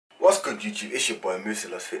What's good, YouTube? It's your boy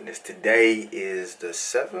Musa Fitness. Today is the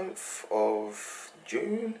 7th of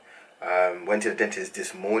June. Went to the dentist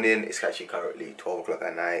this morning. It's actually currently 12 o'clock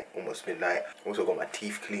at night, almost midnight. Also got my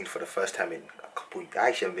teeth cleaned for the first time in a couple. I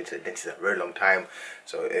actually haven't been to the dentist in a very long time,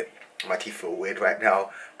 so my teeth feel weird right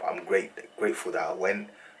now. But I'm grateful that I went.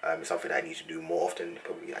 It's something I need to do more often,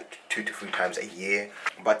 probably like 2 to 3 times a year.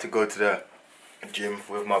 I'm about to go to the gym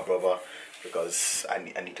with my brother because I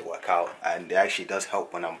need to work out, and it actually does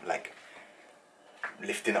help when I'm like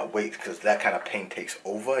lifting up weights, because that kind of pain takes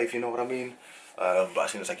over, if you know what I mean. But as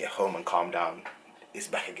soon as I get home and calm down, it's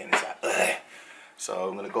back again. It's like ugh. So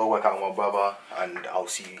I'm gonna go work out with my brother, and I'll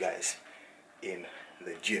see you guys in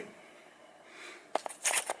the gym.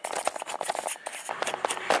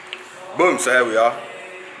 Boom, so here we are.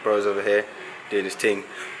 Bro's over here doing his thing.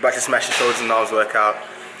 About to smash the shoulders and arms workout.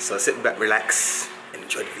 So sit back, relax, and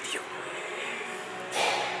enjoy the video.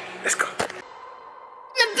 Let's go.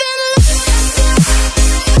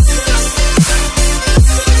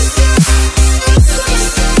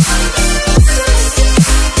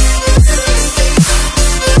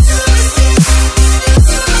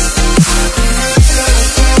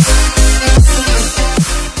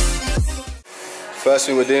 First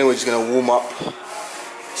thing we're doing, we're just gonna warm up.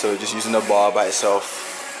 So we're just using the bar by itself.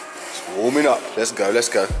 Just warming up. Let's go, let's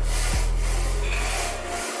go.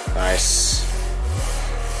 Nice.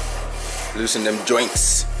 Loosen them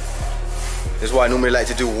joints. This is what I normally like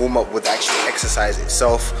to do, warm up with the actual exercise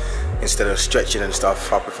itself instead of stretching and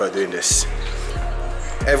stuff. I prefer doing this.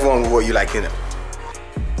 Everyone with what you like, innit?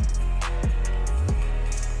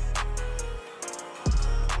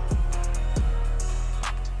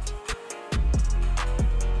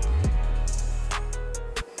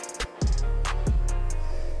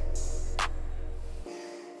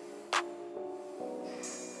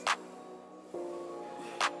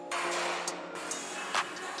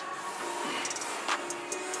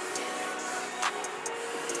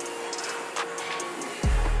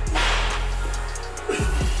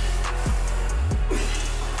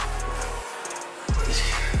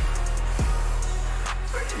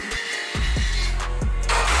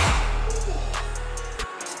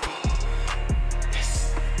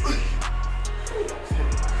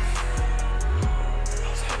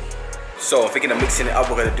 So I'm thinking of mixing it up.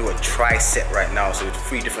 We're gonna do a tricep right now. So it's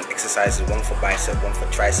 3 different exercises, one for bicep, one for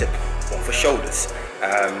tricep, one for shoulders.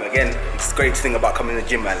 Again, it's the great thing about coming to the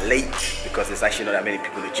gym at late, because there's actually not that many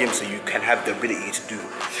people in the gym, so you can have the ability to do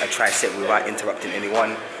a tricep without interrupting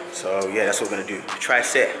anyone. So yeah, that's what we're gonna do.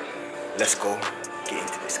 Tricep, let's go, get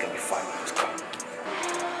into this, it's gonna be fun, let's go.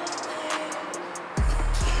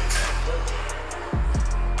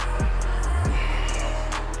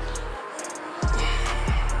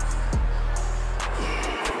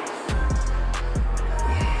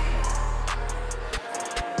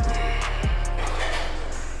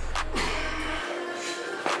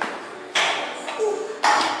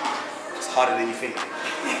 Harder than you think.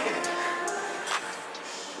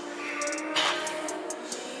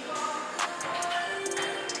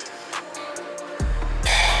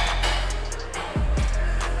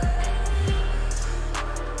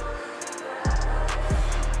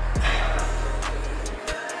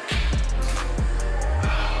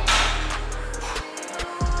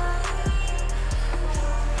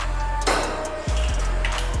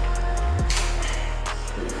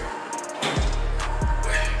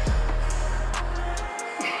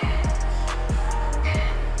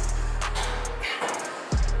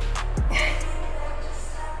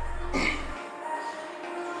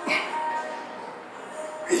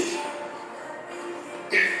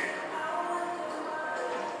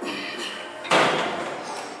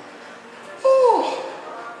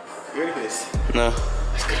 Ready for this? No.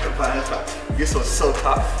 Let's get the balance back. This was so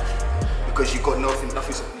tough because you got nothing, you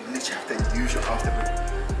literally have to use your arms to breathe.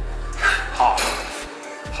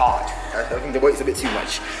 Hard. I think the weight's a bit too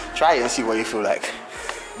much. Try it and see what you feel like.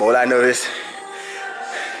 But all I know is,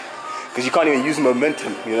 because you can't even use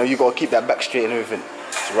momentum, you know, you gotta keep that back straight and everything.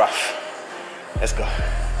 It's rough. Let's go.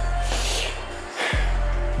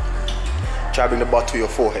 Try to bring the bar to your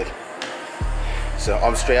forehead. So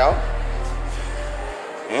arms straight out.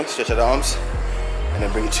 Yeah, stretch out the arms, and then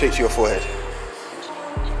bring it straight to your forehead.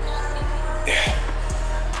 Yeah.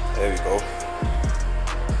 There we go.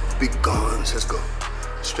 Big guns, let's go.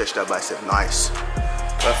 Stretch that bicep, nice.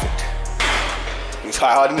 Perfect. It's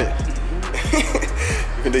hard, isn't it?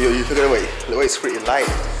 You can do you look at the weight. The weight's pretty light,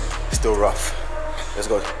 still rough. Let's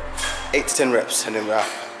go. 8 to 10 reps, and then we're out.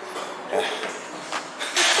 Yeah.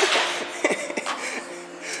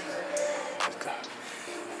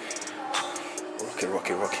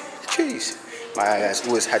 Rocky. Jeez. My guy's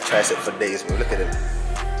always had tricep for days, bro. Look at him.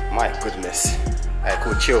 My goodness. Alright,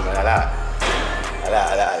 cool, chill, man. I like.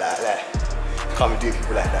 Can't be doing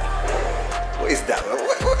people like that. What is that, man?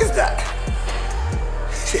 What is that?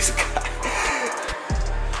 This guy.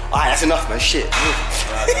 Alright, that's enough, man. Shit.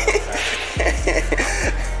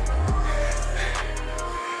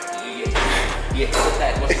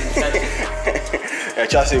 Yeah,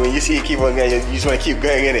 trust me, when you see it keep on going, you just want to keep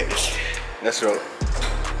going, innit? That's right.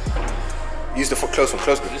 Use the foot close one.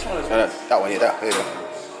 This one is no, that one, yeah, that. There you go.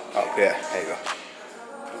 Up, yeah, there you go.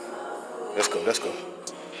 Let's go.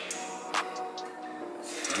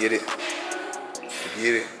 Get it.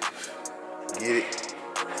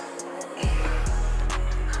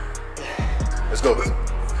 Let's go.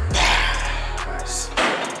 Nice.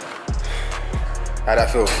 How'd that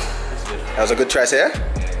feel? That was a good try, yeah?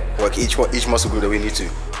 Work each muscle group that we need to.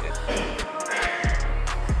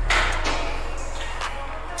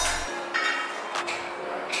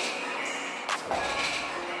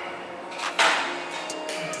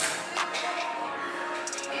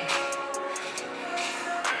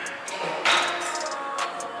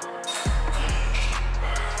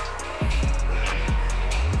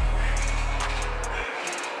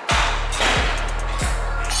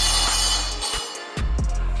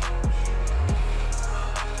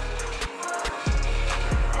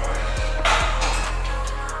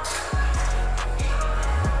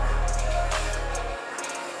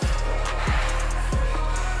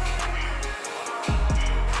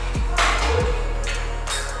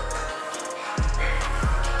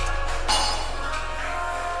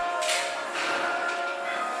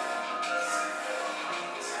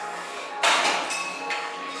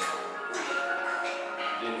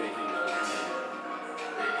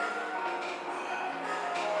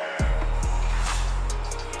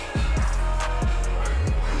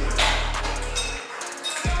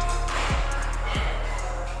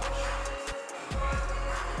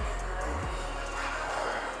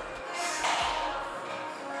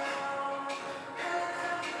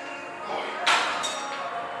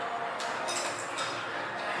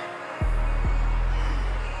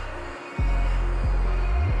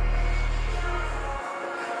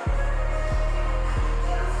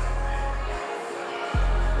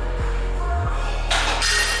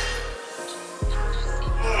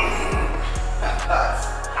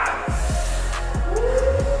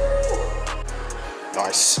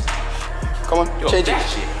 Nice. Come on, change it.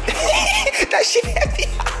 That shit heavy.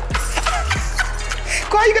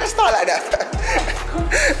 Why are you gonna start like that?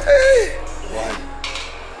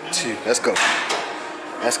 1, 2, let's go.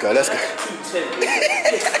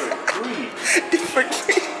 Different.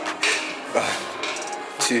 1,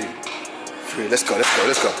 2, 3, let's go.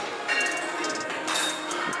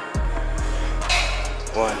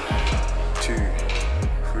 1, 2,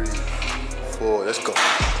 3, 4, let's go.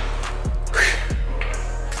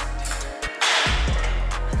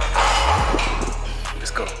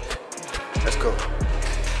 Let's go. Let's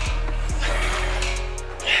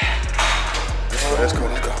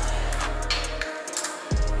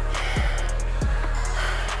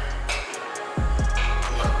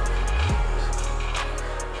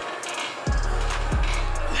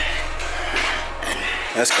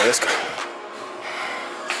go.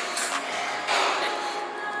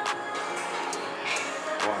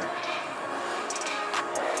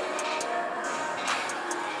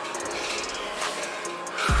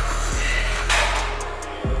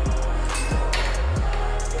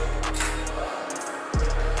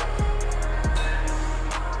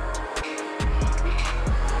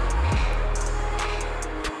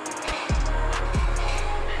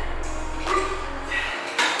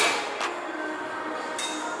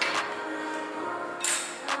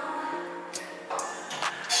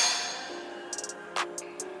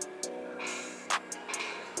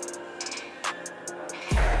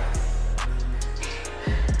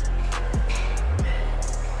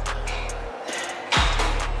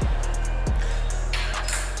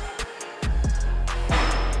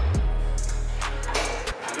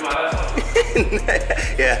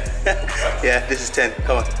 Yeah, this is 10.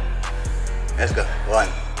 Come on. Let's go. 1,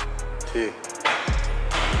 2.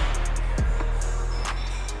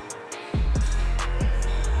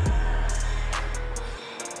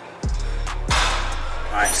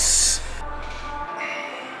 Nice.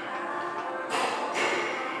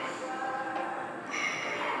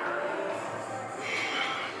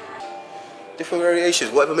 Different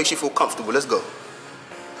variations, whatever makes you feel comfortable. Let's go.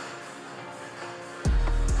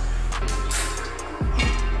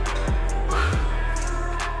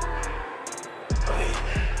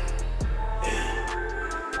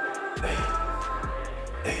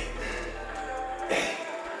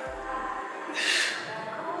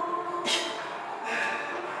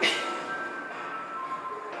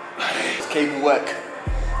 cable work.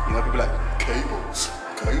 You know, people like, cables.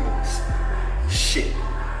 Shit.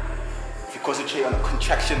 If you concentrate on a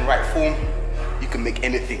contraction right form, you can make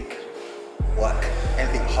anything work,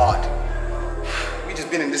 anything hard. We just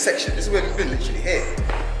been in this section. This is where we've been, literally here.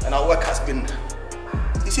 And our workout's been,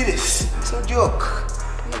 you see this? It's no joke.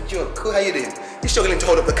 No joke. Cool, how you doing? You're struggling to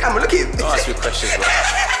hold up the camera, look at him. Don't ask me questions, bro.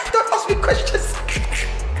 Don't ask me questions.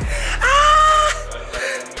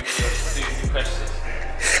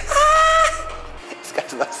 This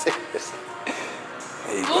guy's not serious.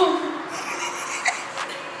 There you go.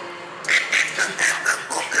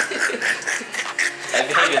 And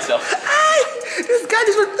behave yourself. This guy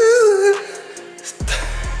just went,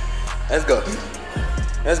 Let's go.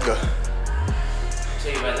 Let's go.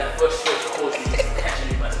 Tell you, man, that first stretch caused me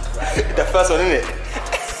catching you, man. Right? The first one, isn't it?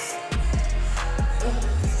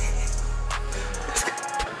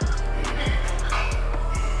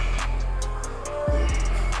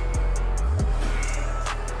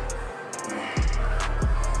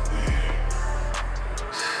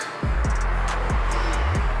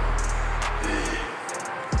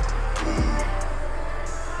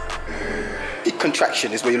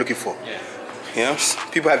 Contraction is what you're looking for. Yeah. You know,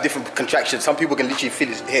 people have different contractions. Some people can literally feel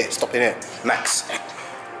it here, stopping here, max.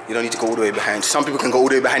 You don't need to go all the way behind. Some people can go all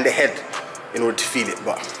the way behind the head in order to feel it,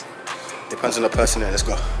 but depends on the person there. Let's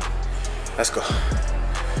go. Let's go.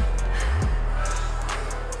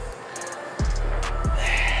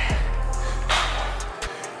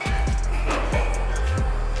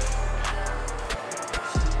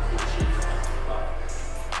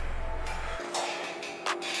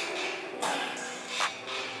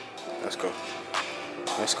 Let's go.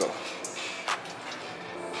 Let's go.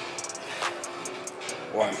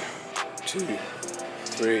 1, 2,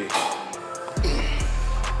 3.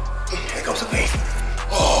 Here comes the pain.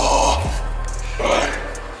 Oh. 1,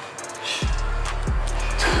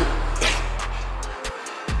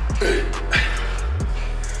 2, 3.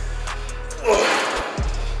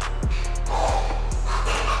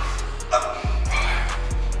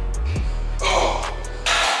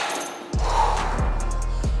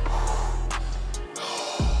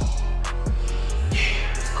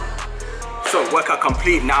 So workout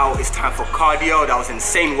complete. Now it's time for cardio. That was an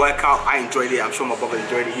insane workout. I enjoyed it. I'm sure my brother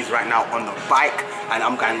enjoyed it. He's right now on the bike and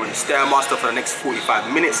I'm going on the Stairmaster for the next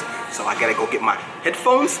 45 minutes. So I gotta go get my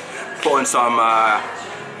headphones, put on some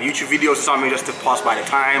YouTube videos or something just to pass by the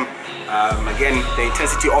time. Again, the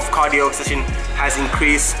intensity of cardio session has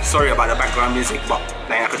increased. Sorry about the background music, but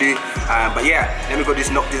nothing I could do. But yeah, let me go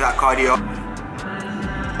just knock this out cardio.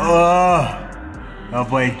 Oh, my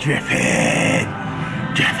boy dripping.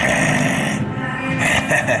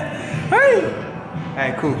 Hey!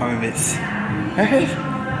 Alright, cool, how many minutes?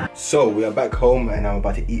 So we are back home and I'm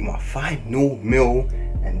about to eat my final meal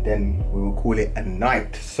and then we will call it a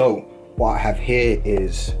night. So what I have here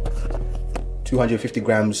is 250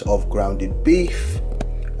 grams of grounded beef,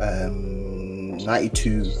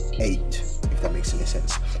 92.8, if that makes any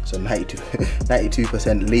sense. So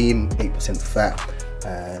 92% lean, 8% fat,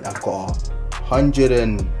 and I've got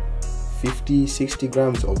 150-60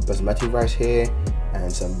 grams of basmati rice here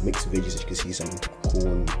and some mixed veggies. As you can see, some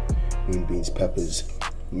corn, green beans, peppers,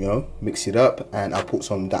 you know, mix it up, and I'll put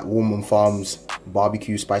some that Warman Farms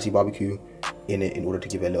barbecue, spicy barbecue in it in order to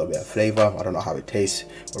give it a little bit of flavor. I don't know how it tastes,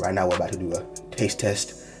 but right now we're about to do a taste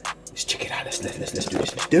test. Let's check it out. Let's do this. Let's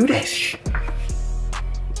do this.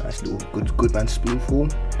 Nice little good man spoonful.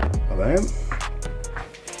 Alright. It's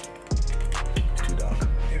too dark.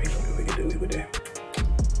 There we go. We can do.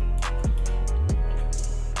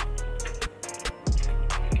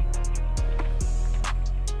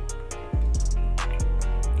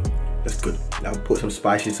 That's good. Now put some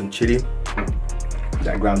spices, some chili,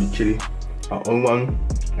 that grounded chili, our own one,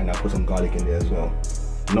 and I'll put some garlic in there as well.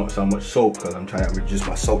 Not so much salt because I'm trying to reduce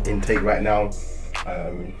my salt intake right now.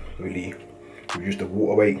 Really reduce the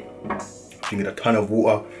water weight. Drinking a ton of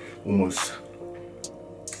water, almost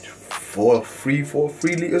 3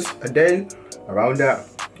 liters a day, around that.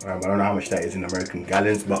 I don't know how much that is in American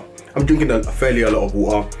gallons, but I'm drinking a lot of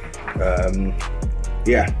water.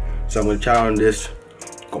 Yeah, so I'm gonna try on this.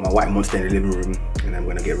 Got my white monster in the living room, and I'm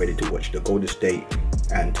gonna get ready to watch the Golden State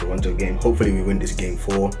and Toronto game. Hopefully we win this game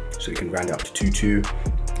 4, so we can round it up to 2-2.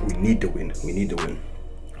 We need the win.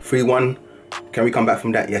 3-1. Can we come back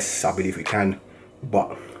from that? Yes, I believe we can,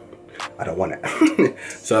 but I don't want it.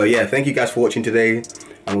 So yeah, thank you guys for watching today.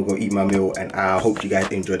 I'm gonna go eat my meal, and I hope you guys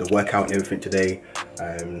enjoyed the workout and everything today.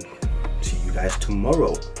 See you guys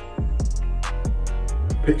tomorrow.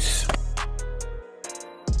 Peace.